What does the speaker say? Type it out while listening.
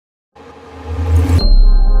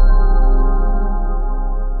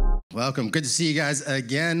Welcome. Good to see you guys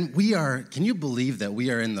again. Can you believe that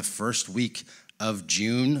we are in the first week of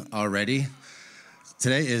June already?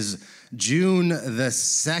 Today is June the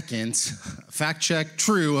 2nd. Fact check,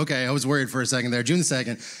 true. Okay, I was worried for a second there. June the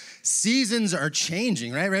 2nd. Seasons are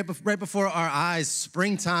changing, right? Right before our eyes,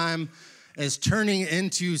 springtime is turning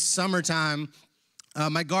into summertime.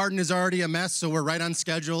 My garden is already a mess, so we're right on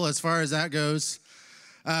schedule as far as that goes.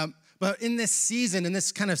 But in this season, in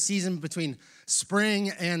this kind of season between spring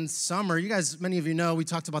and summer, you guys, many of you know, we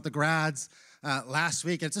talked about the grads last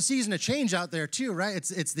week. It's a season of change out there too, right?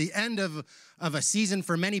 It's the end of a season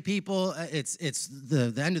for many people. It's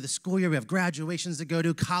the end of the school year. We have graduations to go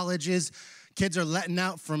to, colleges. Kids are letting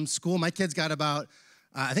out from school. My kids got about,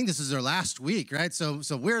 I think this is their last week, right? So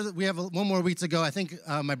we have one more week to go. I think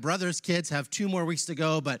my brother's kids have 2 more weeks to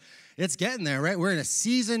go, but it's getting there, right? We're in a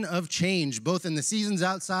season of change, both in the seasons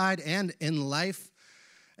outside and in life.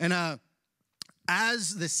 And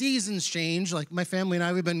as the seasons change, like my family and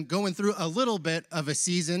I, we've been going through a little bit of a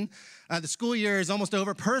season. The school year is almost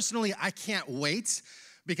over. Personally, I can't wait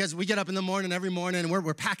because we get up in the morning every morning and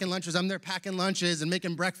we're packing lunches. I'm there packing lunches and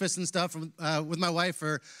making breakfast and stuff with my wife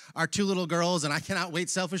for our 2 little girls, and I cannot wait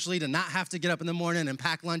selfishly to not have to get up in the morning and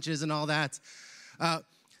pack lunches and all that.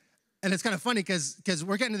 And it's kind of funny because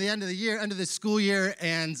we're getting to the end of the year, end of the school year,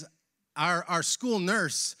 and our school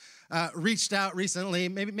nurse reached out recently,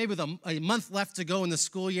 maybe with a month left to go in the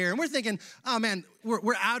school year. And we're thinking, oh man,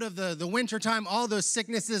 we're out of the winter time. All those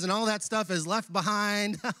sicknesses and all that stuff is left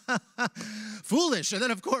behind. Foolish. And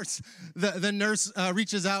then, of course, the nurse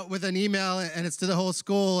reaches out with an email, and it's to the whole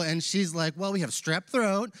school. And she's like, well, we have strep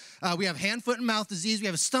throat. We have hand, foot, and mouth disease. We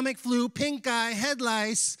have stomach flu, pink eye, head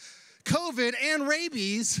lice, COVID, and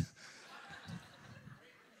rabies.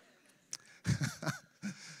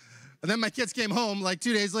 And then my kids came home like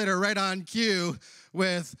 2 days later, right on cue,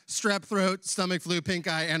 with strep throat, stomach flu, pink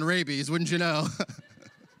eye, and rabies, wouldn't you know?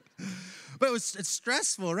 But it's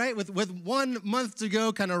stressful, right? With 1 month to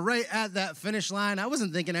go, kind of right at that finish line. I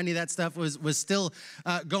wasn't thinking any of that stuff was still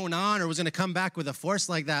going on or was going to come back with a force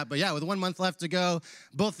like that. But yeah, with 1 month left to go,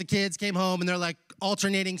 both the kids came home and they're like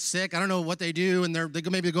alternating sick. I don't know what they do, and they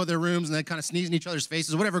maybe go to their rooms and they kind of sneeze in each other's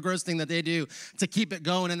faces, whatever gross thing that they do to keep it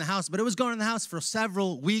going in the house. But it was going in the house for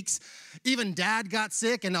several weeks. Even dad got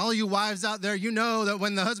sick, and all you wives out there, you know that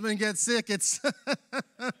when the husband gets sick, it's...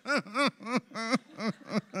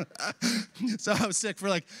 So I was sick for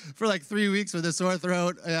like 3 weeks with a sore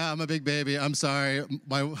throat. Yeah, I'm a big baby. I'm sorry.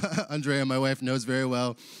 Andrea, my wife, knows very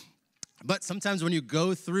well. But sometimes when you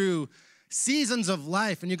go through seasons of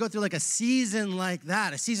life, and you go through like a season like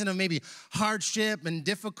that, a season of maybe hardship and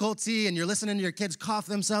difficulty, and you're listening to your kids cough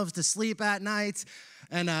themselves to sleep at night,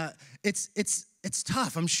 and it's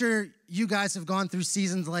tough. I'm sure you guys have gone through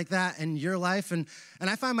seasons like that in your life, and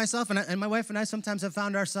I find myself, and my wife and I sometimes have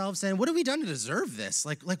found ourselves saying, what have we done to deserve this?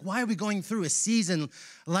 Like why are we going through a season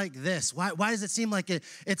like this? Why does it seem like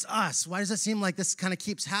it's us? Why does it seem like this kind of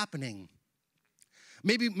keeps happening?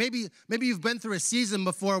 Maybe you've been through a season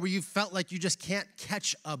before where you felt like you just can't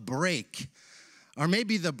catch a break. Or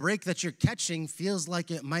maybe the break that you're catching feels like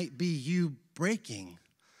it might be you breaking.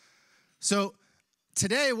 So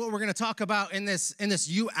today, what we're going to talk about in this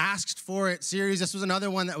You Asked For It series, this was another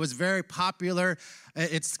one that was very popular.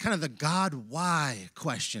 It's kind of the God why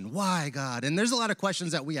question. Why, God? And there's a lot of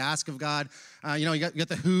questions that we ask of God. You got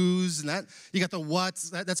the who's, and that you got the what's.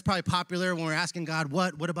 That's probably popular when we're asking God,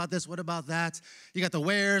 what about this? What about that? You got the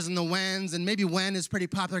where's and the when's, and maybe when is pretty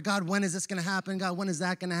popular. God, when is this going to happen? God, when is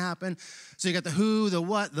that going to happen? So you got the who, the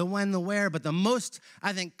what, the when, the where. But the most,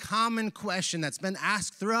 I think, common question that's been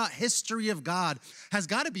asked throughout history of God has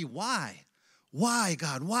got to be why. Why,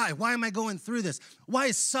 God? Why? Why am I going through this? Why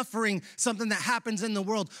is suffering something that happens in the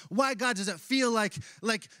world? Why, God, does it feel like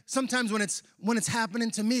sometimes when it's happening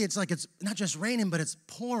to me, it's like it's not just raining, but it's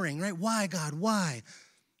pouring, right? Why, God? Why?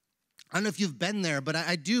 I don't know if you've been there, but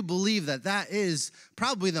I do believe that is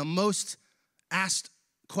probably the most asked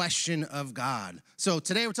question of God. So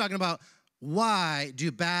today we're talking about why do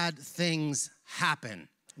bad things happen?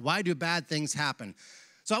 Why do bad things happen?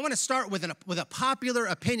 So I want to start with a popular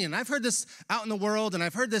opinion. I've heard this out in the world, and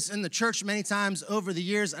I've heard this in the church many times over the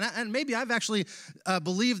years, and maybe I've actually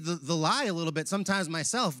believed the lie a little bit sometimes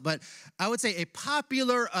myself, but I would say a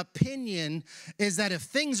popular opinion is that if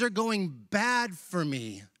things are going bad for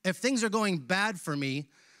me, it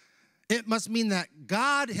must mean that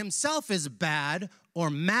God himself is bad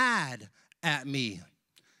or mad at me.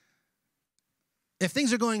 If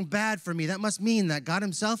things are going bad for me, that must mean that God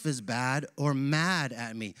himself is bad or mad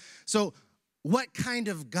at me. So what kind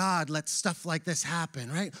of God lets stuff like this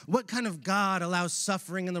happen, right? What kind of God allows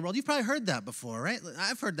suffering in the world? You've probably heard that before, right?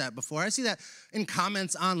 I've heard that before. I see that in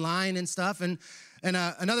comments online and stuff. And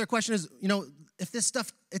another question is, if this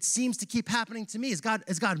stuff, it seems to keep happening to me, is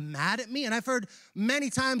God mad at me? And I've heard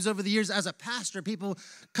many times over the years as a pastor, people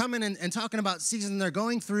coming and talking about seasons they're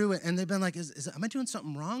going through, and they've been like, am I doing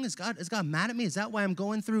something wrong? Is God mad at me? Is that why I'm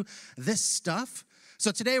going through this stuff? So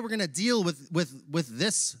today we're going to deal with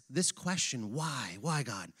this question, why? Why,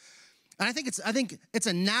 God? And I think it's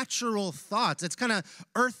a natural thought. It's kind of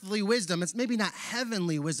earthly wisdom. It's maybe not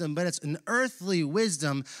heavenly wisdom, but it's an earthly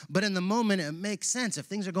wisdom. But in the moment, it makes sense. If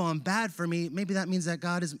things are going bad for me, maybe that means that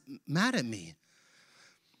God is mad at me.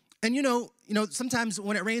 And sometimes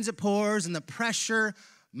when it rains, it pours, and the pressure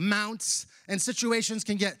mounts, and situations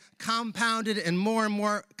can get compounded and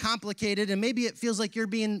more complicated, and maybe it feels like you're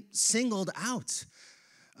being singled out.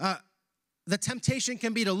 The temptation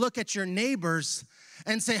can be to look at your neighbors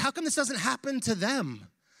and say, how come this doesn't happen to them?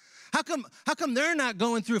 How come they're not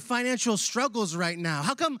going through financial struggles right now?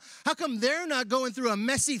 How come they're not going through a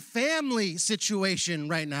messy family situation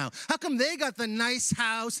right now? How come they got the nice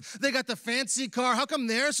house, they got the fancy car? How come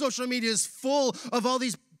their social media is full of all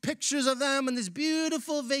these pictures of them and these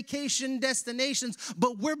beautiful vacation destinations,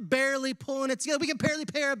 but we're barely pulling it together? We can barely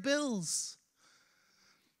pay our bills.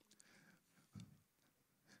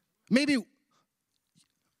 Maybe,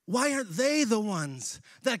 why aren't they the ones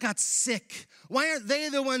that got sick? Why aren't they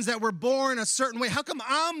the ones that were born a certain way? How come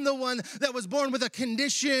I'm the one that was born with a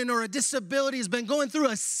condition or a disability, has been going through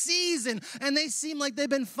a season, and they seem like they've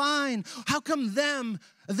been fine? How come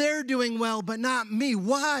they're doing well, but not me?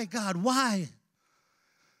 Why, God, why?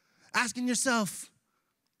 Asking yourself,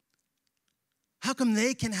 how come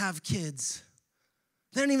they can have kids?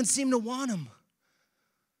 They don't even seem to want them.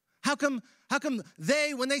 How come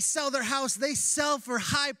they, when they sell their house, they sell for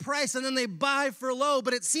high price and then they buy for low?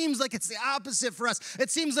 But it seems like it's the opposite for us.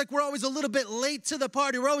 It seems like we're always a little bit late to the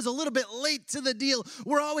party. We're always a little bit late to the deal.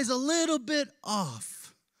 We're always a little bit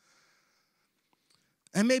off.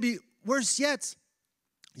 And maybe worse yet,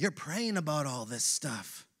 you're praying about all this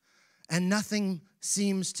stuff and nothing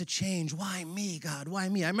seems to change. Why me, God? Why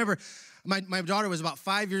me? I remember my daughter was about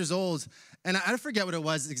 5 years old, and I forget what it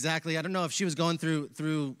was exactly. I don't know if she was going through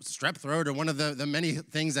strep throat or one of the many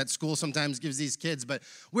things that school sometimes gives these kids, but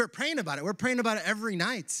we're praying about it. We're praying about it every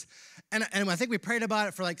night. And I think we prayed about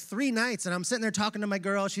it for like 3 nights, and I'm sitting there talking to my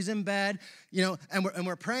girl. She's in bed, and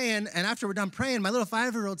we're praying, and after we're done praying, my little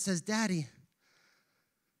 5-year-old says, Daddy,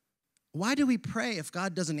 why do we pray if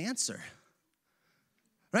God doesn't answer?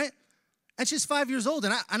 Right? And she's 5 years old,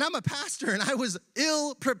 and I'm a pastor, and I was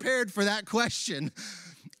ill-prepared for that question.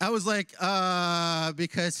 I was like,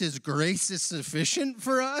 because his grace is sufficient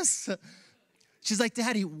for us? She's like,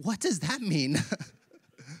 Daddy, what does that mean?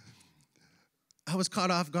 I was caught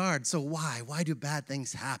off guard. So why? Why do bad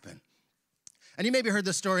things happen? And you maybe heard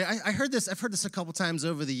this story. I've heard this a couple times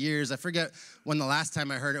over the years. I forget when the last time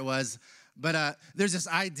I heard it was. But there's this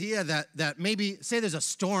idea that maybe, say there's a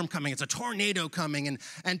storm coming, it's a tornado coming,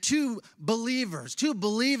 and two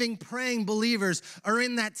believing, praying believers are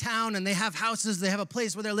in that town, and they have houses, they have a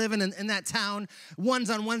place where they're living in that town. One's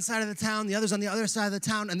on one side of the town, the other's on the other side of the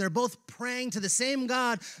town, and they're both praying to the same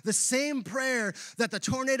God, the same prayer, that the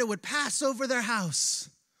tornado would pass over their house.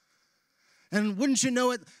 And wouldn't you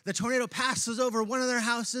know it, the tornado passes over one of their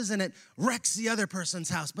houses and it wrecks the other person's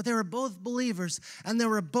house. But they were both believers and they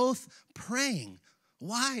were both praying.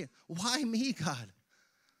 Why? Why me, God?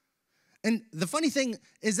 And the funny thing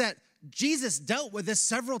is that Jesus dealt with this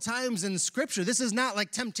several times in Scripture. This is not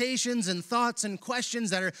like temptations and thoughts and questions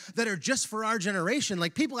that are just for our generation.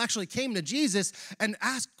 Like, people actually came to Jesus and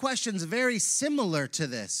asked questions very similar to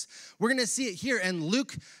this. We're going to see it here in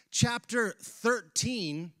Luke chapter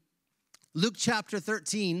 13. Luke chapter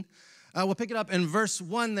 13, we'll pick it up in verse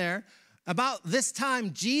 1 there. About this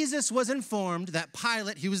time, Jesus was informed that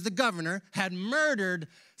Pilate, he was the governor, had murdered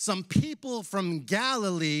some people from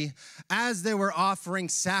Galilee as they were offering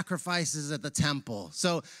sacrifices at the temple.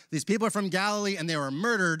 So these people are from Galilee, and they were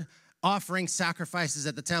murdered offering sacrifices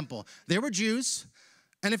at the temple. They were Jews.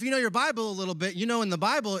 And if you know your Bible a little bit, you know in the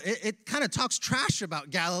Bible, it kind of talks trash about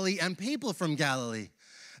Galilee and people from Galilee.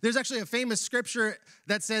 There's actually a famous scripture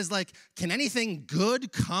that says, like, can anything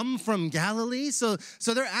good come from Galilee? So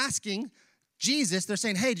they're asking Jesus, they're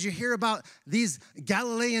saying, hey, did you hear about these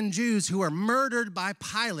Galilean Jews who were murdered by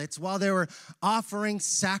Pilate while they were offering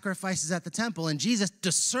sacrifices at the temple? And Jesus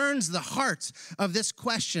discerns the heart of this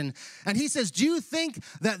question. And he says, do you think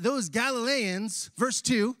that those Galileans, verse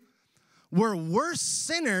 2, were worse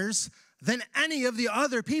sinners than any of the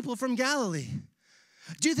other people from Galilee?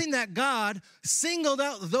 Do you think that God singled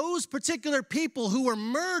out those particular people who were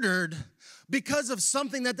murdered because of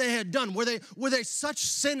something that they had done? Were they such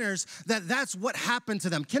sinners that that's what happened to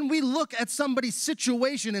them? Can we look at somebody's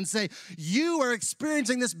situation and say, you are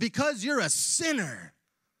experiencing this because you're a sinner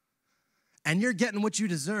and you're getting what you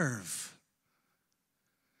deserve?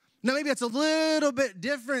 Now, maybe it's a little bit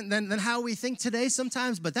different than how we think today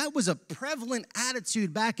sometimes, but that was a prevalent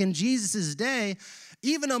attitude back in Jesus' day,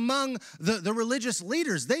 even among the religious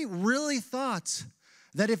leaders. They really thought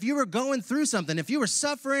that if you were going through something, if you were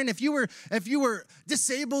suffering, if you were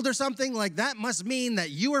disabled or something, like that must mean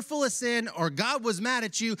that you were full of sin or God was mad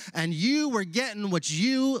at you and you were getting what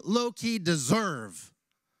you low-key deserve.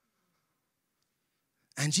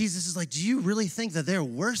 And Jesus is like, do you really think that they're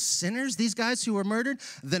worse sinners, these guys who were murdered,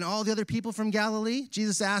 than all the other people from Galilee?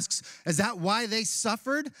 Jesus asks, is that why they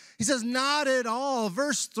suffered? He says, not at all.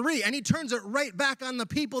 Verse 3, and he turns it right back on the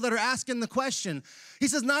people that are asking the question. He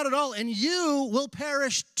says, not at all, and you will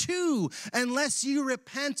perish too unless you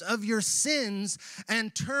repent of your sins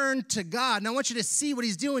and turn to God. Now, I want you to see what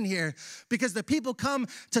he's doing here, because the people come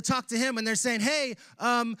to talk to him, and they're saying, hey,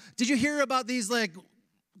 did you hear about these,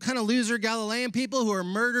 kind of loser Galilean people who are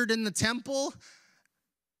murdered in the temple?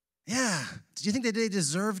 Yeah. Did you think that they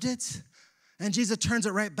deserved it? And Jesus turns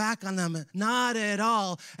it right back on them. Not at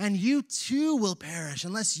all. And you too will perish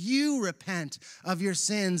unless you repent of your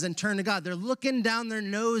sins and turn to God. They're looking down their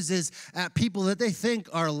noses at people that they think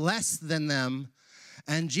are less than them.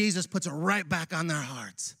 And Jesus puts it right back on their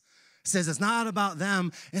hearts. Says it's not about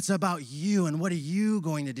them, it's about you and what are you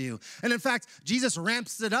going to do? And in fact, Jesus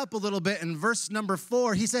ramps it up a little bit in verse number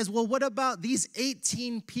 4. He says, well, what about these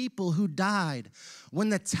 18 people who died when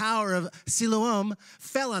the tower of Siloam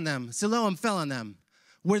fell on them? Siloam fell on them.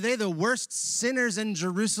 Were they the worst sinners in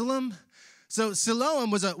Jerusalem? So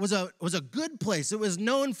Siloam was a good place. It was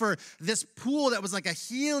known for this pool that was like a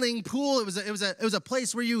healing pool. It was a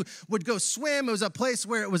place where you would go swim. It was a place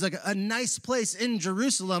where it was like a nice place in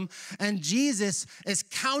Jerusalem. And Jesus is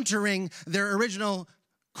countering their original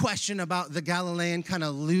question about the Galilean kind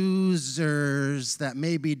of losers that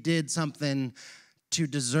maybe did something to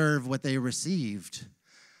deserve what they received.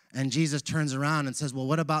 And Jesus turns around and says, well,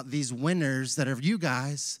 what about these winners that are you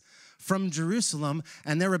guys from Jerusalem,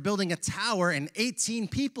 and they were building a tower, and 18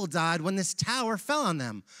 people died when this tower fell on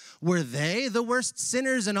them. Were they the worst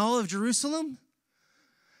sinners in all of Jerusalem?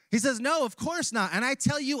 He says, no, of course not. And I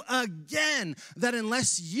tell you again that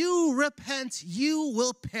unless you repent, you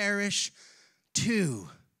will perish too.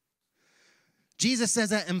 Jesus says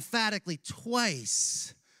that emphatically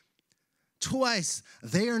twice. Twice.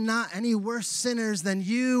 They are not any worse sinners than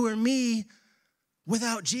you or me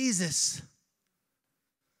without Jesus.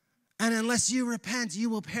 And unless you repent, you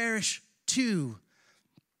will perish too.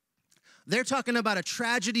 They're talking about a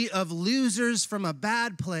tragedy of losers from a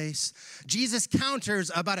bad place. Jesus counters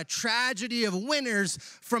about a tragedy of winners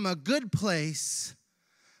from a good place.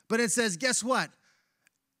 But it says, guess what?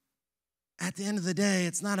 At the end of the day,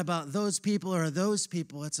 it's not about those people or those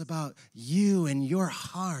people. It's about you and your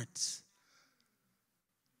heart.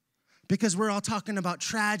 Because we're all talking about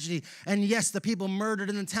tragedy. And yes, the people murdered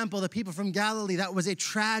in the temple, the people from Galilee, that was a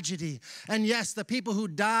tragedy. And yes, the people who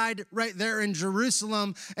died right there in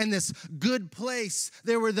Jerusalem in this good place,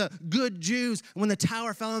 they were the good Jews. When the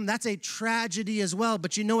tower fell on them, that's a tragedy as well.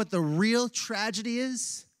 But you know what the real tragedy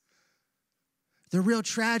is? The real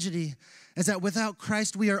tragedy is that without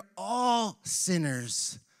Christ, we are all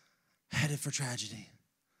sinners headed for tragedy.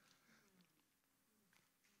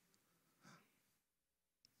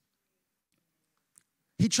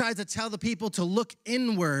 He tries to tell the people to look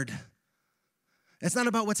inward. It's not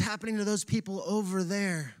about what's happening to those people over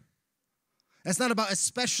there. It's not about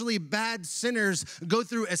especially bad sinners go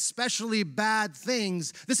through especially bad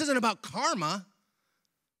things. This isn't about karma.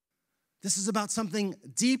 This is about something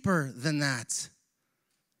deeper than that.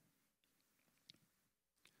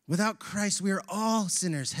 Without Christ, we are all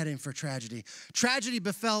sinners heading for tragedy. Tragedy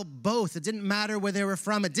befell both. It didn't matter where they were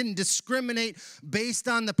from. It didn't discriminate based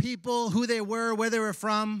on the people, who they were, where they were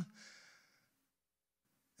from.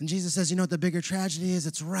 And Jesus says, you know what the bigger tragedy is?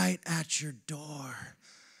 It's right at your door.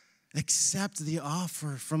 Accept the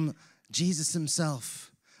offer from Jesus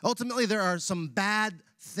himself. Ultimately, there are some bad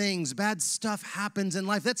things, bad stuff happens in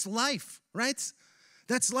life. That's life, right?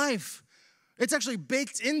 That's life. It's actually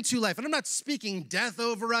baked into life. And I'm not speaking death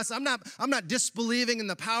over us. I'm not disbelieving in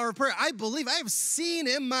the power of prayer. I believe, I have seen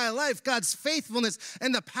in my life God's faithfulness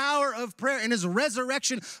and the power of prayer and his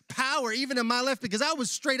resurrection power even in my life, because I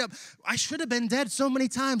was straight up, I should have been dead so many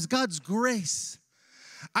times. God's grace.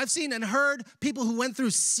 I've seen and heard people who went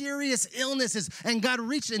through serious illnesses and God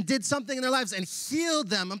reached and did something in their lives and healed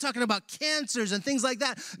them. I'm talking about cancers and things like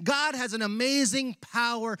that. God has an amazing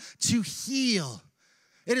power to heal.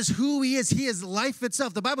 It is who he is. He is life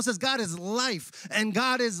itself. The Bible says God is life and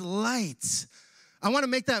God is light. I want to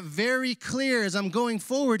make that very clear as I'm going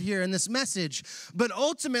forward here in this message. But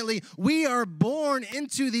ultimately, we are born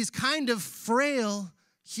into these kind of frail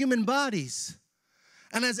human bodies.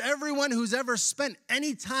 And as everyone who's ever spent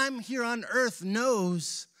any time here on earth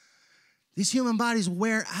knows, these human bodies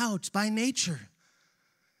wear out by nature.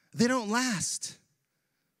 They don't last.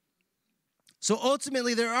 So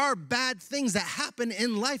ultimately, there are bad things that happen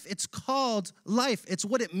in life. It's called life. It's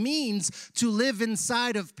what it means to live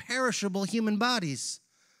inside of perishable human bodies.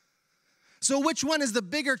 So which one is the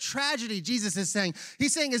bigger tragedy, Jesus is saying?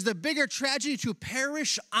 He's saying, is the bigger tragedy to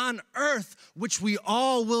perish on earth, which we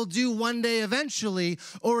all will do one day eventually,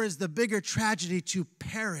 or is the bigger tragedy to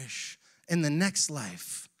perish in the next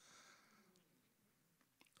life?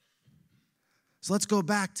 So let's go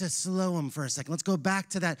back to Siloam for a second. Let's go back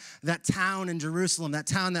to that town in Jerusalem, that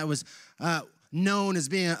town that was known as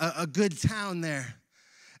being a good town there.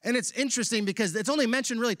 And it's interesting because it's only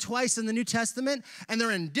mentioned really twice in the New Testament, and they're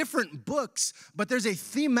in different books, but there's a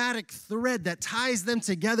thematic thread that ties them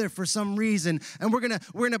together for some reason. And we're gonna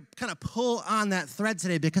kind of pull on that thread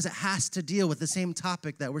today because it has to deal with the same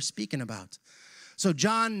topic that we're speaking about. So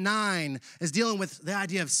John 9 is dealing with the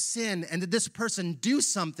idea of sin, and did this person do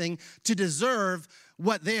something to deserve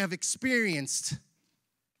what they have experienced?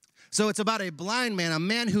 So it's about a blind man, a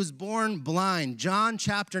man who's born blind. John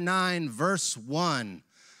chapter 9, verse 1.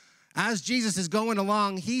 As Jesus is going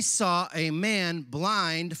along, he saw a man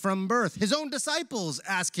blind from birth. His own disciples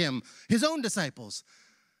ask him,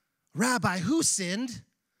 Rabbi, who sinned?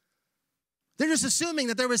 They're just assuming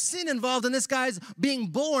that there was sin involved in this guy's being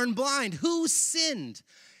born blind. Who sinned?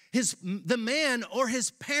 The man or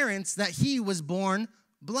his parents that he was born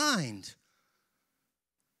blind?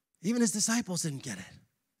 Even his disciples didn't get it.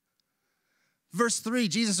 Verse 3,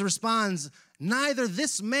 Jesus responds, neither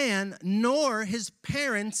this man nor his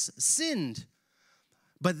parents sinned,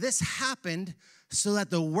 but this happened so that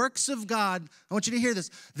the works of God, I want you to hear this,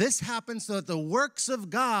 this happened so that the works of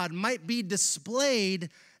God might be displayed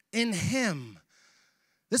in him.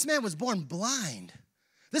 This man was born blind.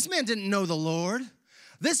 This man didn't know the Lord.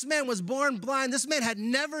 This man was born blind. This man had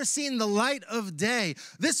never seen the light of day.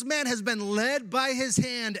 This man has been led by his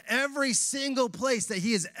hand every single place that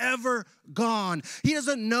he has ever gone. He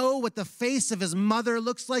doesn't know what the face of his mother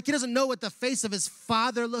looks like. He doesn't know what the face of his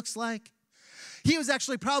father looks like. He was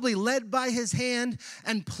actually probably led by his hand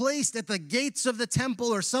and placed at the gates of the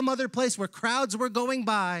temple or some other place where crowds were going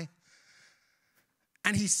by.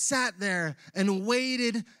 And he sat there and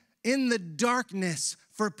waited in the darkness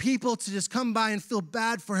for people to just come by and feel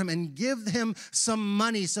bad for him and give him some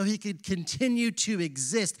money so he could continue to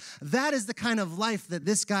exist. That is the kind of life that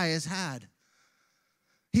this guy has had.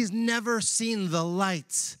 He's never seen the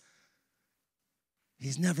light.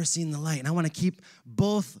 He's never seen the light. And I want to keep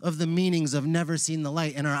both of the meanings of never seen the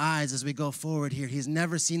light in our eyes as we go forward here. He's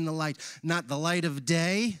never seen the light, not the light of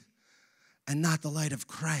day and not the light of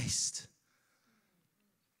Christ.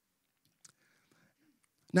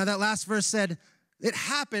 Now that last verse said, it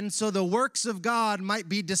happened so the works of God might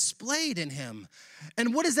be displayed in him.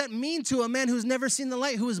 And what does that mean to a man who's never seen the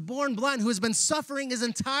light, who is born blind, who has been suffering his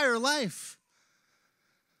entire life?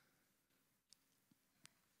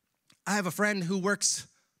 I have a friend who works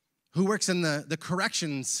in the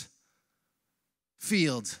corrections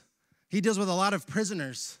field. He deals with a lot of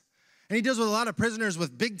prisoners. And he deals with a lot of prisoners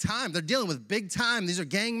with big time. They're dealing with big time. These are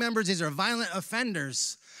gang members. These are violent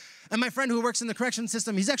offenders. And my friend who works in the correction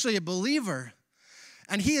system, he's actually a believer.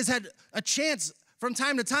 And he has had a chance from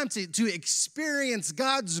time to time to experience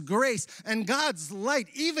God's grace and God's light,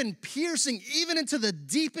 even piercing, even into the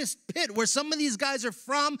deepest pit where some of these guys are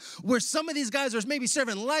from, where some of these guys are maybe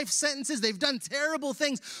serving life sentences. They've done terrible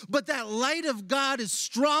things, but that light of God is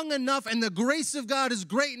strong enough and the grace of God is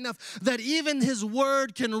great enough that even his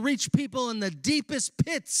word can reach people in the deepest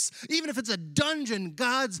pits. Even if it's a dungeon,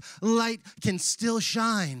 God's light can still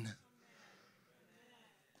shine.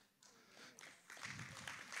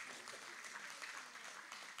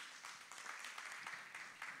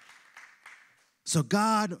 So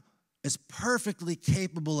God is perfectly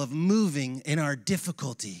capable of moving in our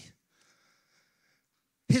difficulty.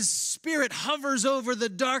 His spirit hovers over the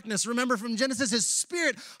darkness. Remember from Genesis, his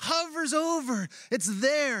spirit hovers over. It's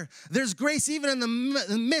there. There's grace even in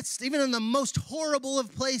the midst, even in the most horrible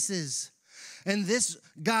of places. And this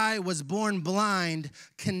guy was born blind,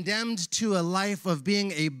 condemned to a life of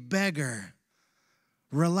being a beggar,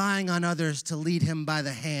 relying on others to lead him by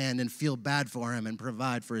the hand and feel bad for him and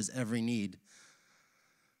provide for his every need.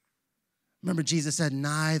 Remember, Jesus said,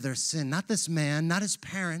 neither sin, not this man, not his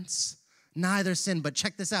parents, neither sin. But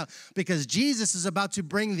check this out, because Jesus is about to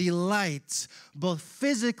bring the light, both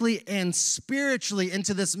physically and spiritually,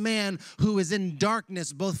 into this man who is in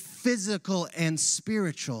darkness, both physical and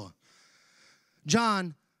spiritual.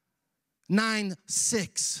 John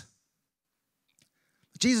 9:6.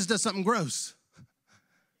 Jesus does something gross.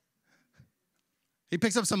 He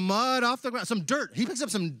picks up some mud off the ground, some dirt. He picks up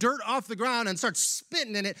some dirt off the ground and starts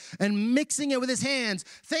spitting in it and mixing it with his hands.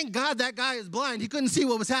 Thank God that guy is blind. He couldn't see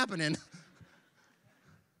what was happening.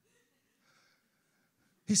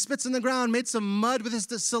 He spits in the ground, made some mud with his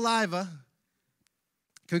saliva.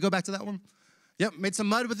 Can we go back to that one? Yep, made some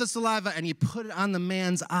mud with the saliva, and he put it on the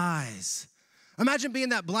man's eyes. Imagine being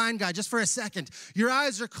that blind guy just for a second. Your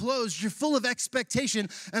eyes are closed. You're full of expectation,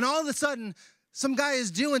 and all of a sudden, some guy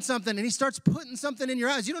is doing something, and he starts putting something in your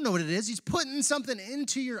eyes. You don't know what it is. He's putting something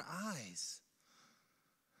into your eyes.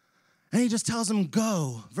 And he just tells him,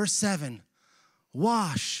 go. Verse 7,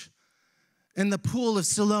 wash in the pool of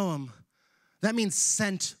Siloam. That means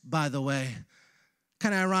sent, by the way.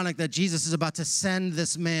 Kind of ironic that Jesus is about to send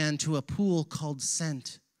this man to a pool called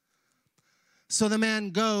Sent. So the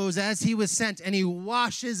man goes as he was sent, and he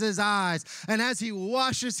washes his eyes. And as he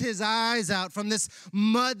washes his eyes out from this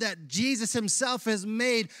mud that Jesus himself has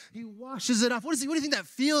made, he washes it off. What do you think that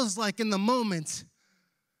feels like in the moment?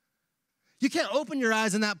 You can't open your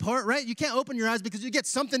eyes in that part, right? You can't open your eyes because you get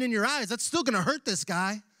something in your eyes. That's still going to hurt this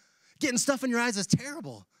guy. Getting stuff in your eyes is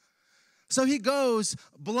terrible. So he goes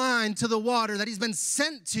blind to the water that he's been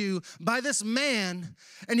sent to by this man,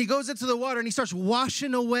 and he goes into the water and he starts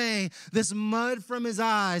washing away this mud from his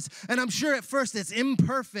eyes. And I'm sure at first it's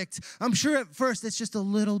imperfect. I'm sure at first it's just a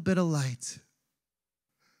little bit of light.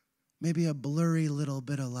 Maybe a blurry little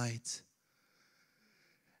bit of light.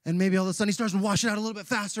 And maybe all of a sudden he starts washing out a little bit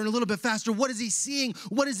faster and a little bit faster. What is he seeing?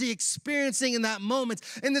 What is he experiencing in that moment?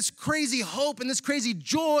 And this crazy hope and this crazy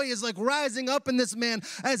joy is like rising up in this man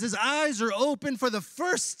as his eyes are open for the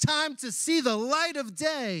first time to see the light of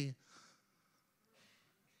day.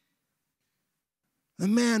 The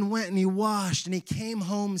man went and he washed and he came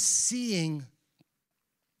home seeing.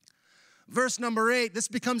 Verse number 8, this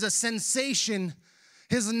becomes a sensation.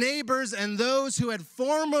 His neighbors and those who had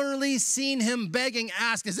formerly seen him begging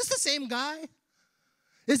asked, is this the same guy?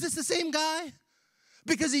 Is this the same guy?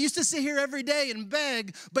 Because he used to sit here every day and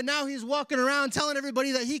beg, but now he's walking around telling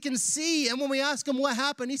everybody that he can see. And when we ask him what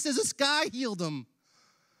happened, he says, this guy healed him.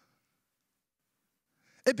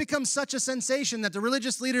 It becomes such a sensation that the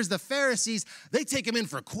religious leaders, the Pharisees, they take him in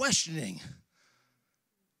for questioning.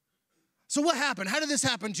 So what happened? How did this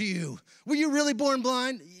happen to you? Were you really born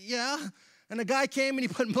blind? Yeah. And a guy came and he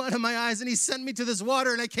put blood in my eyes and he sent me to this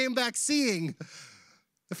water and I came back seeing.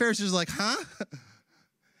 The Pharisees are like, huh?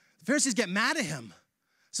 The Pharisees get mad at him.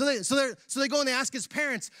 So they go and they ask his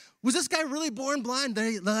parents, was this guy really born blind?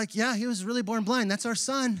 They're like, yeah, he was really born blind. That's our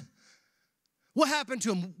son. What happened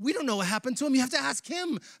to him? We don't know what happened to him. You have to ask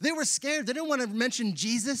him. They were scared. They didn't want to mention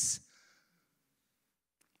Jesus.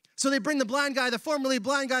 So they bring the blind guy, the formerly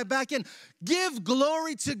blind guy, back in. Give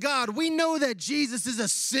glory to God. We know that Jesus is a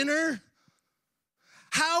sinner.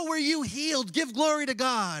 How were you healed? Give glory to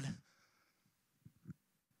God.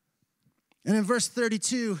 And in verse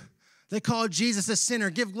 32, they call Jesus a sinner.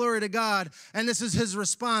 Give glory to God. And this is his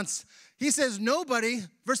response. He says, nobody,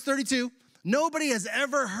 verse 32, nobody has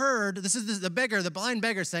ever heard, this is the beggar, the blind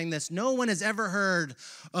beggar saying this, no one has ever heard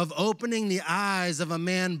of opening the eyes of a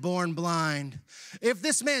man born blind. If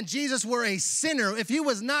this man, Jesus, were a sinner, if he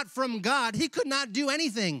was not from God, he could not do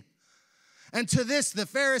anything. And to this, the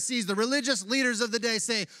Pharisees, the religious leaders of the day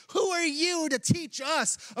say, who are you to teach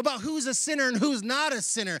us about who's a sinner and who's not a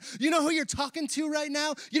sinner? You know who you're talking to right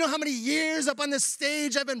now? You know how many years up on this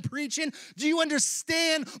stage I've been preaching? Do you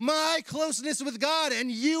understand my closeness with God?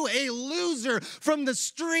 And you, a loser from the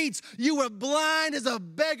streets, you were blind as a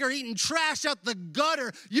beggar eating trash out the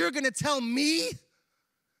gutter. You're going to tell me?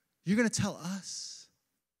 You're going to tell us?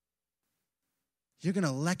 You're going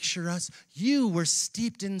to lecture us? You were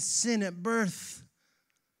steeped in sin at birth.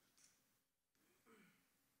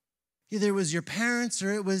 Either it was your parents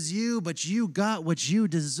or it was you, but you got what you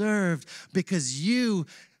deserved because you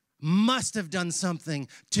must have done something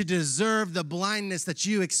to deserve the blindness that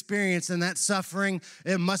you experienced and that suffering.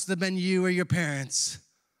 It must have been you or your parents.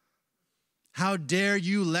 How dare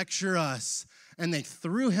you lecture us? And they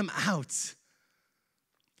threw him out.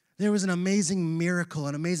 There was an amazing miracle,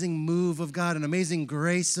 an amazing move of God, an amazing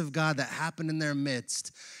grace of God that happened in their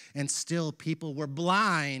midst. And still people were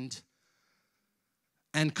blind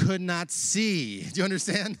and could not see. Do you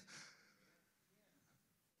understand?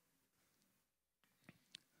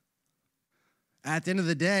 At the end of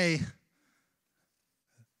the day,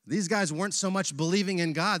 these guys weren't so much believing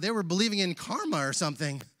in God. They were believing in karma or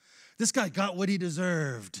something. This guy got what he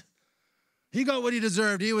deserved. He got what he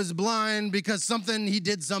deserved. He was blind because he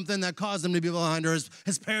did something that caused him to be blind, or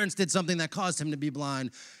his parents did something that caused him to be blind.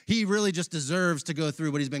 He really just deserves to go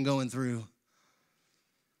through what he's been going through.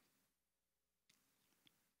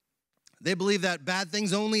 They believe that bad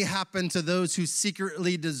things only happen to those who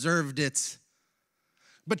secretly deserved it.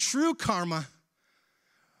 But true karma,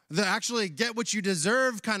 the actually get what you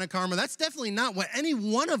deserve kind of karma, that's definitely not what any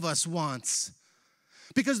one of us wants.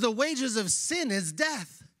 Because the wages of sin is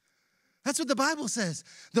death. That's what the Bible says.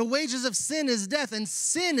 The wages of sin is death, and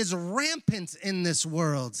sin is rampant in this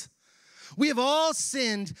world. We have all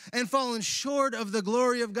sinned and fallen short of the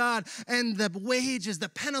glory of God, and the wages, the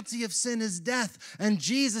penalty of sin is death. And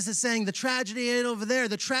Jesus is saying the tragedy ain't over there.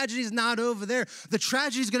 The tragedy is not over there. The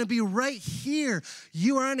tragedy is going to be right here.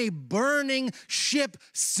 You are on a burning ship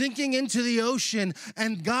sinking into the ocean,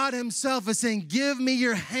 and God himself is saying, give me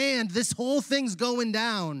your hand. This whole thing's going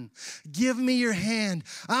down. Give me your hand.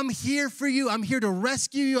 I'm here for you. I'm here to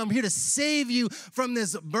rescue you. I'm here to save you from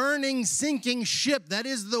this burning, sinking ship that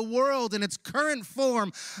is the world in its current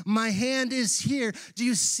form. My hand is here. Do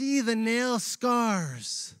you see the nail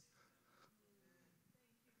scars?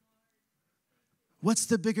 What's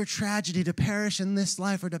the bigger tragedy, to perish in this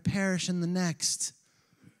life or to perish in the next?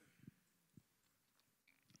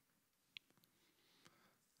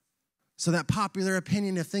 So that popular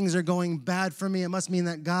opinion, if things are going bad for me, it must mean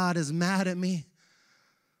that God is mad at me.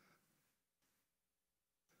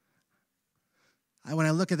 When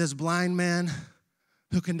I look at this blind man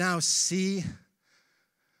who can now see,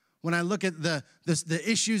 when I look at the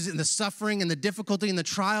issues and the suffering and the difficulty and the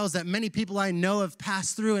trials that many people I know have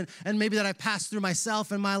passed through, and maybe that I've passed through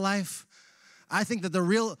myself in my life, I think that the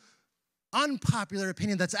real unpopular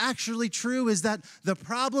opinion that's actually true is that the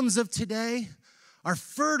problems of today are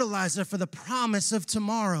fertilizer for the promise of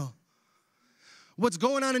tomorrow. What's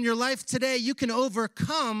going on in your life today, you can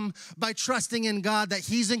overcome by trusting in God that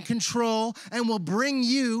he's in control and will bring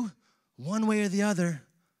you, one way or the other,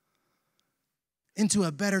 into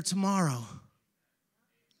a better tomorrow.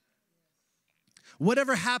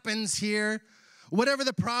 Whatever happens here, whatever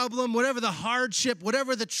the problem, whatever the hardship,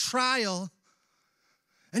 whatever the trial,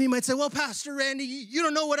 and you might say, well, Pastor Randy, you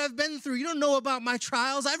don't know what I've been through. You don't know about my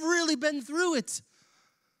trials. I've really been through it.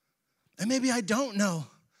 And maybe I don't know.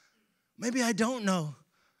 Maybe I don't know.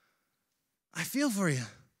 I feel for you.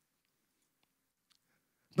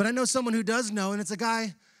 But I know someone who does know, and it's a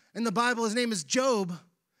guy in the Bible. His name is Job.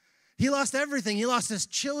 He lost everything. He lost his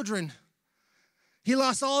children. He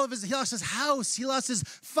lost he lost his house. He lost his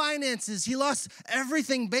finances. He lost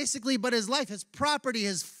everything basically but his life, his property,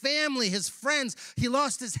 his family, his friends. He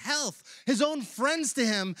lost his health. His own friends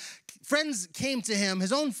came to him.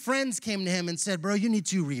 His own friends came to him and said, bro, you need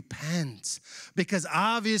to repent because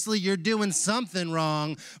obviously you're doing something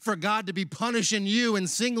wrong for God to be punishing you and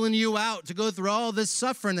singling you out to go through all this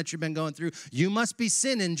suffering that you've been going through. You must be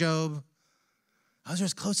sinning, Job. Those are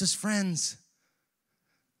his closest friends.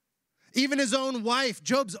 Even his own wife,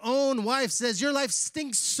 Job's own wife, says, your life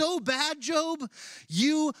stinks so bad, Job.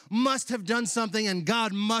 You must have done something and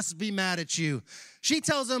God must be mad at you. She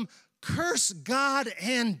tells him, curse God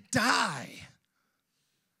and die.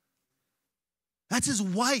 That's his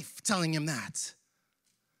wife telling him that.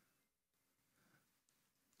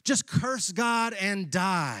 Just curse God and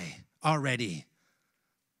die already.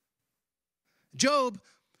 Job,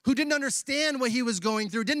 who didn't understand what he was going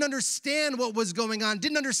through, didn't understand what was going on,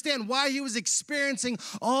 didn't understand why he was experiencing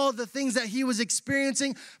all the things that he was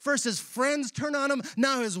experiencing. First, his friends turn on him.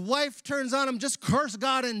 Now his wife turns on him. Just curse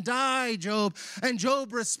God and die, Job. And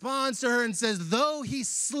Job responds to her and says, though he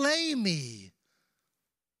slay me,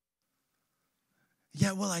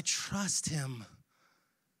 yet will I trust him.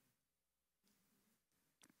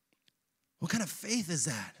 What kind of faith is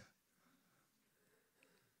that?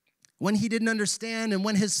 When he didn't understand and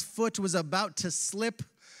when his foot was about to slip,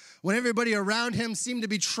 when everybody around him seemed to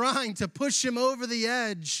be trying to push him over the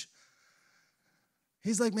edge,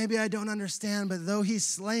 he's like, maybe I don't understand, but though he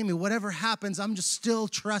slay me, whatever happens, I'm still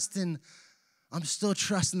trusting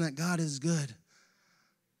that God is good.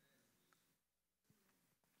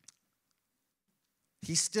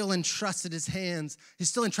 He still entrusted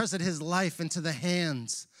his life into the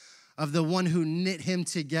hands of the one who knit him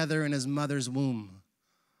together in his mother's womb.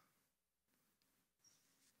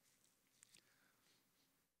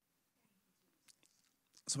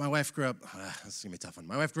 So my wife grew up, this is going to be a tough one.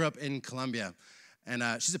 My wife grew up in Colombia, And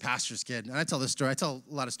she's a pastor's kid. And I tell this story. I tell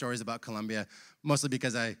a lot of stories about Colombia, mostly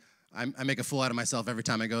because I make a fool out of myself every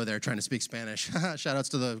time I go there trying to speak Spanish. Shout outs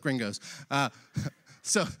to the gringos.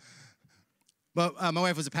 But my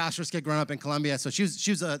wife was a pastor's kid growing up in Colombia, so she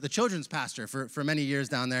was the children's pastor for many years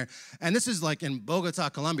down there. And this is like in Bogota,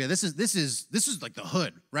 Colombia. This is like the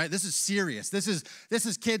hood, right? This is serious. This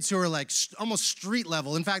is kids who are like almost street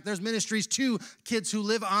level. In fact, there's ministries to kids who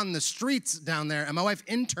live on the streets down there. And my wife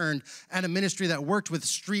interned at a ministry that worked with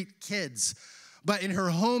street kids. But in her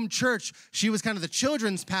home church, she was kind of the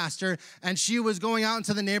children's pastor, and she was going out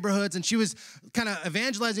into the neighborhoods, and she was kind of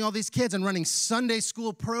evangelizing all these kids and running Sunday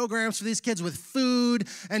school programs for these kids with food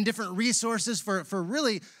and different resources for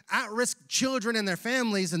really at-risk children and their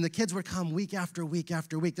families. And the kids would come week after week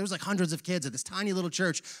after week. There was like hundreds of kids at this tiny little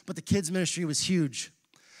church, but the kids' ministry was huge.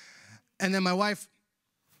 And then my wife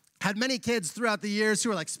had many kids throughout the years who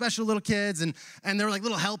were like special little kids, and they were like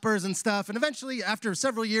little helpers and stuff. And eventually, after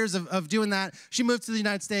several years of doing that, she moved to the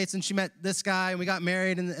United States, and she met this guy, and we got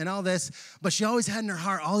married and all this. But she always had in her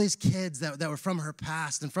heart all these kids that were from her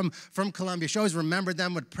past and from Colombia. She always remembered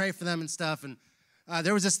them, would pray for them and stuff. And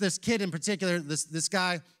there was this kid in particular, this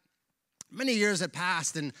guy. Many years had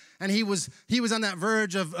passed, and he was on that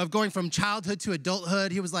verge of going from childhood to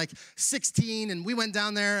adulthood. He was like 16, and we went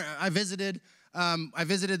down there. I visited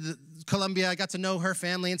Colombia. I got to know her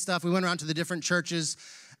family and stuff. We went around to the different churches,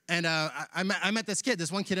 and I met this kid,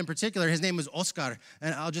 this one kid in particular. His name was Oscar,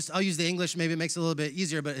 and I'll use the English. Maybe it makes it a little bit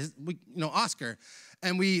easier, but Oscar.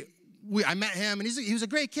 And I met him, and he was a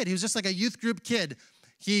great kid. He was just like a youth group kid.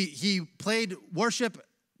 He played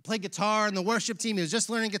guitar in the worship team. He was just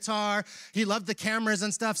learning guitar. He loved the cameras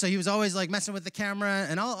and stuff, so he was always like messing with the camera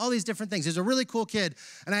and all these different things. He was a really cool kid,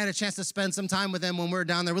 and I had a chance to spend some time with him when we were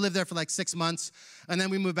down there. We lived there for like 6 months, and then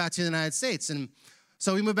we moved back to the United States. And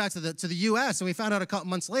so we moved back to the U.S., and we found out a couple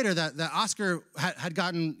months later that Oscar had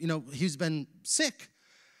gotten, he's been sick.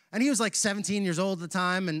 And he was like 17 years old at the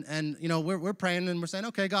time, and we're praying, and we're saying,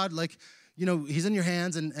 okay, God, like, he's in your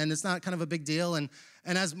hands, and it's not kind of a big deal. And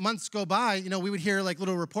as months go by, we would hear like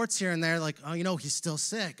little reports here and there, like, oh, he's still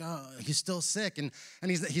sick. Oh, he's still sick, and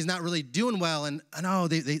he's not really doing well. And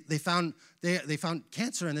they found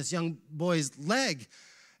cancer in this young boy's leg,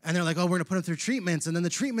 and they're like, oh, we're gonna put him through treatments, and then the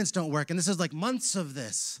treatments don't work. And this is like months of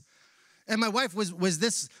this. And my wife was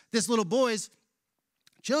this little boy's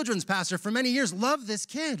children's pastor for many years. Loved this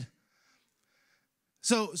kid.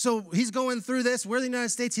 So he's going through this. We're in the United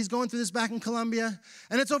States. He's going through this back in Colombia.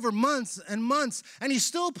 And it's over months and months. And he's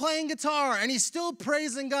still playing guitar. And he's still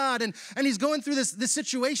praising God. And he's going through this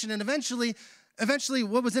situation. And eventually,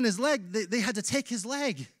 what was in his leg, they had to take his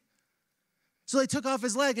leg. So they took off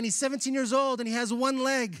his leg. And he's 17 years old. And he has one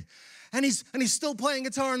leg. And he's still playing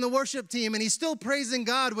guitar in the worship team. And he's still praising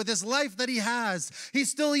God with this life that he has. He's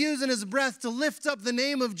still using his breath to lift up the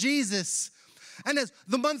name of Jesus. And as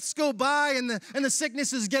the months go by and the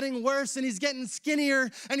sickness is getting worse and he's getting skinnier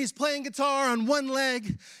and he's playing guitar on one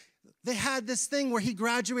leg, they had this thing where he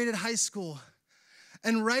graduated high school.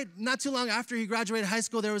 And not too long after he graduated high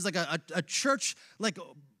school, there was like a church, like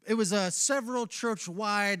it was a several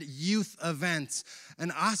church-wide youth event.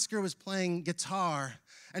 And Oscar was playing guitar,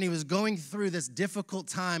 and he was going through this difficult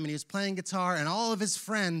time, and he was playing guitar, and all of his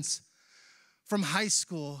friends from high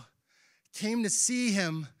school came to see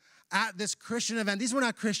him at this Christian event. These were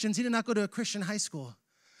not Christians. He did not go to a Christian high school.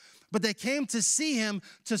 But they came to see him,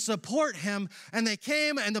 to support him, and they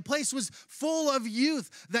came, and the place was full of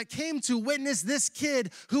youth that came to witness this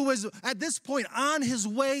kid who was, at this point, on his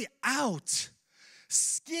way out.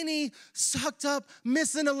 Skinny, sucked up,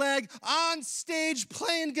 missing a leg, on stage,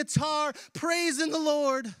 playing guitar, praising the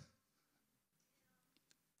Lord.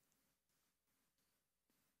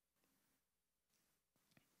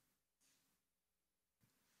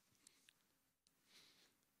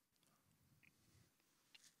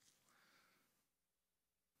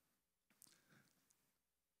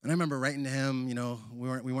 And I remember writing to him,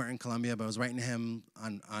 we weren't in Colombia, but I was writing to him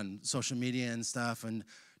on social media and stuff and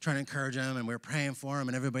trying to encourage him, and we were praying for him,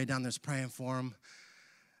 and everybody down there's praying for him.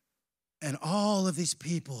 And all of these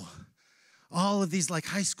people, all of these like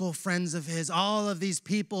high school friends of his, all of these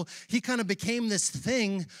people, he kind of became this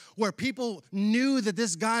thing where people knew that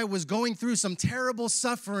this guy was going through some terrible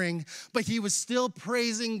suffering, but he was still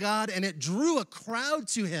praising God, and it drew a crowd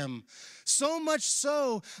to him. So much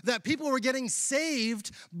so that people were getting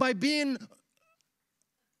saved by being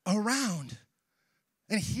around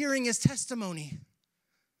and hearing his testimony.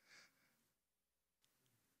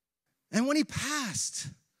 And when he passed,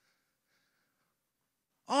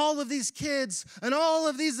 all of these kids and all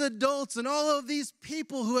of these adults and all of these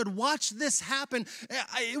people who had watched this happen,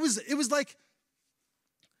 it was like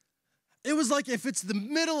It was like if it's the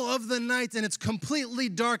middle of the night and it's completely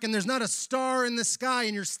dark and there's not a star in the sky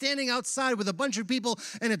and you're standing outside with a bunch of people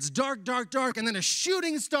and it's dark, dark, dark, and then a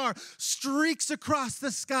shooting star streaks across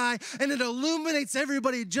the sky and it illuminates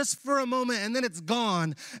everybody just for a moment and then it's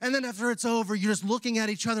gone. And then after it's over, you're just looking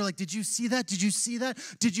at each other like, did you see that? Did you see that?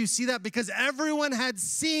 Did you see that? Because everyone had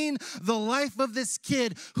seen the life of this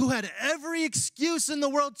kid who had every excuse in the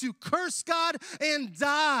world to curse God and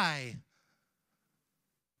die.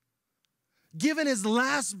 Giving his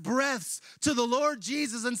last breaths to the Lord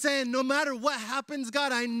Jesus and saying, no matter what happens,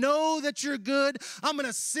 God, I know that you're good. I'm going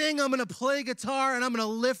to sing, I'm going to play guitar, and I'm going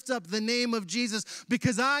to lift up the name of Jesus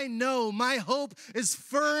because I know my hope is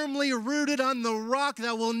firmly rooted on the rock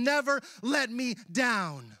that will never let me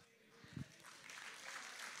down.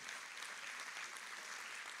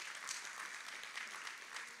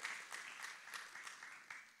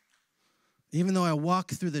 Even though I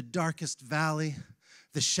walk through the darkest valley,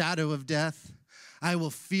 the shadow of death, I will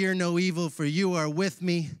fear no evil, for you are with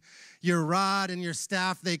me. Your rod and your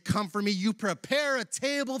staff, they comfort me. You prepare a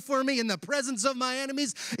table for me in the presence of my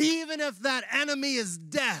enemies, even if that enemy is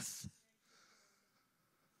death.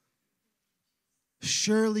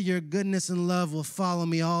 Surely your goodness and love will follow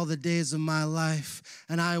me all the days of my life,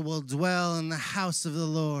 and I will dwell in the house of the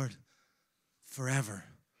Lord forever.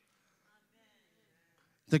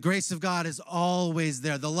 The grace of God is always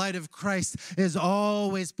there. The light of Christ is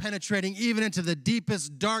always penetrating even into the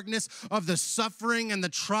deepest darkness of the suffering and the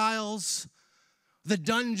trials, the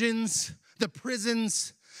dungeons, the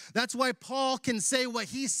prisons. That's why Paul can say what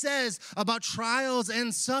he says about trials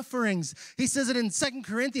and sufferings. He says it in 2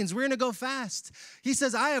 Corinthians. We're going to go fast. He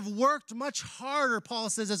says, I have worked much harder, Paul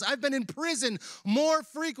says this. I've been in prison more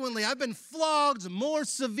frequently. I've been flogged more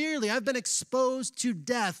severely. I've been exposed to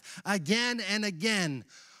death again and again.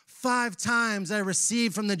 5 times I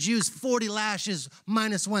received from the Jews 40 lashes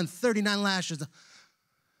minus 1, 39 lashes.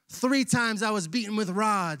 3 times I was beaten with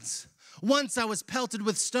rods. Once I was pelted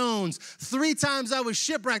with stones. 3 times I was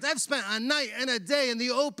shipwrecked. I've spent a night and a day in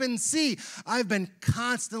the open sea. I've been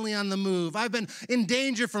constantly on the move. I've been in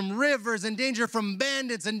danger from rivers, in danger from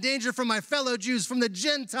bandits, in danger from my fellow Jews, from the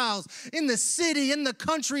Gentiles, in the city, in the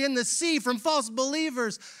country, in the sea, from false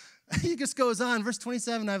believers. He just goes on. Verse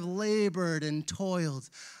 27, I've labored and toiled.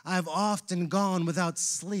 I've often gone without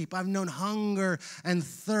sleep. I've known hunger and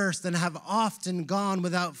thirst and have often gone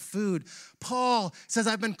without food. Paul says,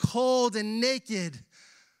 I've been cold and naked.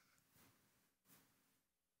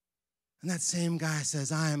 And that same guy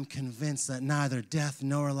says, I am convinced that neither death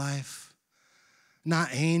nor life, not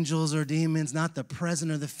angels or demons, not the present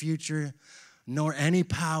or the future, nor any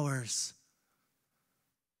powers,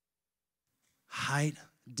 height,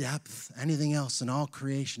 depth, anything else in all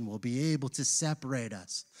creation will be able to separate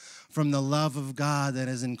us from the love of God that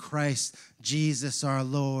is in Christ Jesus our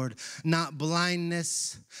Lord. Not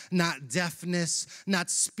blindness, not deafness, not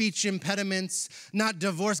speech impediments, not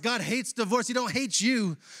divorce. God hates divorce. He don't hate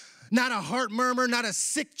you. Not a heart murmur, not a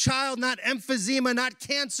sick child, not emphysema, not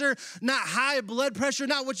cancer, not high blood pressure,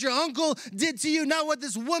 not what your uncle did to you, not what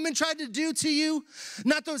this woman tried to do to you,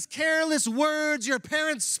 not those careless words your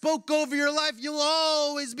parents spoke over your life. You'll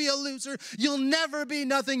always be a loser. You'll never be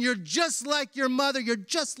nothing. You're just like your mother. You're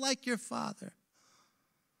just like your father.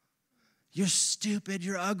 You're stupid,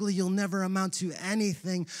 you're ugly, you'll never amount to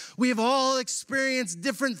anything. We have all experienced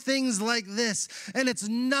different things like this, and it's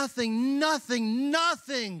nothing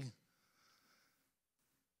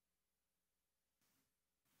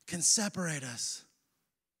can separate us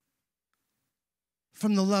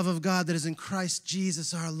from the love of God that is in Christ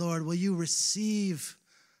Jesus our Lord. Will you receive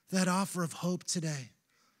that offer of hope today?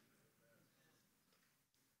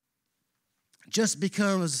 Just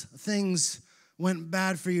because things went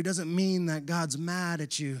bad for you doesn't mean that God's mad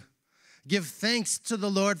at you. Give thanks to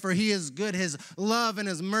the Lord, for he is good. His love and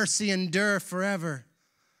his mercy endure forever.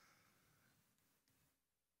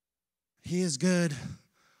 He is good.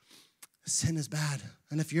 Sin is bad.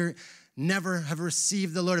 And if you never have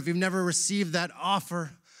received the Lord, if you've never received that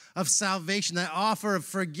offer of salvation, that offer of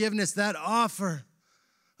forgiveness, that offer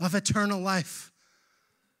of eternal life,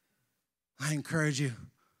 I encourage you.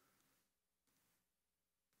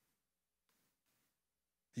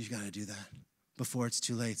 You've got to do that before it's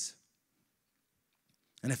too late.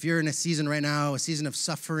 And if you're in a season right now, a season of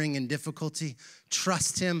suffering and difficulty,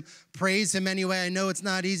 trust him, praise him anyway. I know it's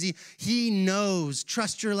not easy. He knows.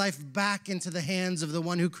 Trust your life back into the hands of the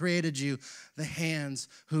one who created you, the hands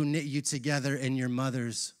who knit you together in your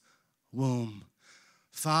mother's womb.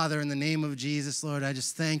 Father, in the name of Jesus, Lord, I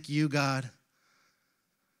just thank you, God,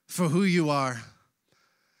 for who you are,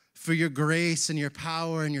 for your grace and your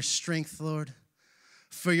power and your strength, Lord.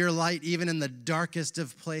 for your light even in the darkest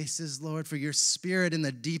of places, Lord, for your spirit in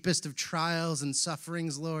the deepest of trials and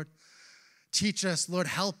sufferings, Lord. Teach us, Lord,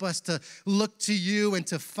 help us to look to you and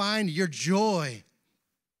to find your joy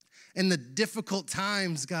in the difficult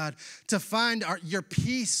times, God, to find your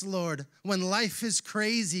peace, Lord, when life is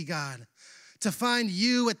crazy, God, to find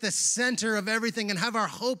you at the center of everything and have our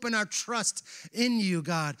hope and our trust in you,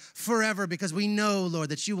 God, forever, because we know, Lord,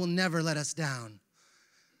 that you will never let us down.